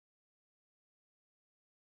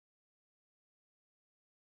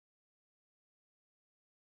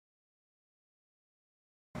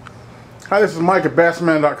Hi, this is Mike at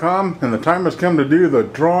BassnMan.com, and the time has come to do the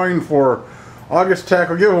drawing for August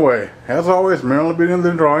tackle giveaway. As always, Marilyn will be in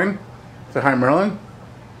the drawing. Say hi, Marilyn.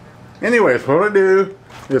 Anyways, what I do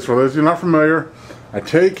is, for those of you not familiar, I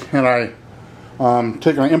take and I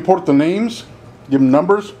import the names, give them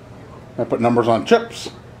numbers. I put numbers on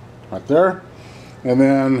chips right there, and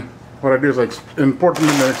then what I do is I import them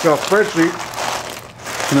in the Excel spreadsheet,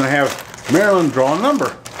 and then I have Marilyn draw a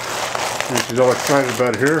number, and she's all excited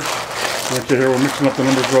about it here. Right here, we're mixing up the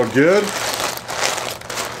numbers real good,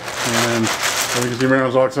 and you can see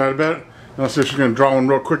Marilyn's all excited about it. And let's see if she's going to draw one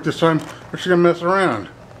real quick this time, or she's going to mess around.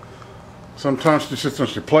 Sometimes she sits and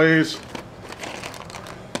she plays.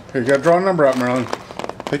 Here, you got to draw a number out, Marilyn.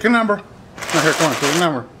 Take a number. Now here, come on, take a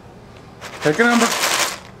number. Take a number.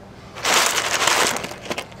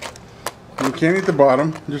 You can't eat the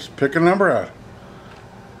bottom. Just pick a number out.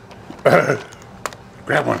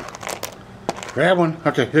 Grab one. Grab one.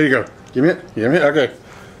 Okay, here you go. Give me it. Give me it. Okay.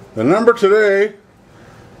 The number today,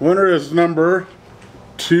 winner is number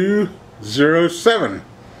 207.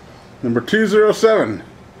 Number 207.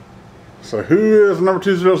 So who is number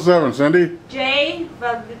 207, Cindy? Jay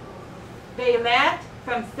Valette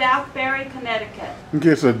from Southbury, Connecticut.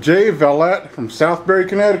 Okay, so Jay Valette from Southbury,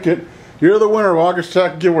 Connecticut. You're the winner of August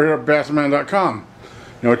Tackle Giveaway here at BassnMan.com.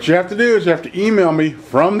 Now what you have to do is you have to email me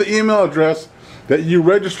from the email address that you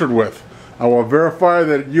registered with. I will verify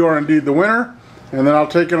that you are indeed the winner, and then I'll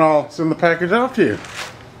take and I'll send the package off to you.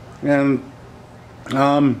 And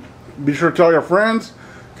be sure to tell your friends.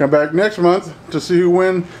 Come back next month to see who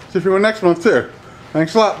wins. See if you win next month too.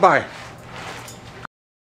 Thanks a lot. Bye.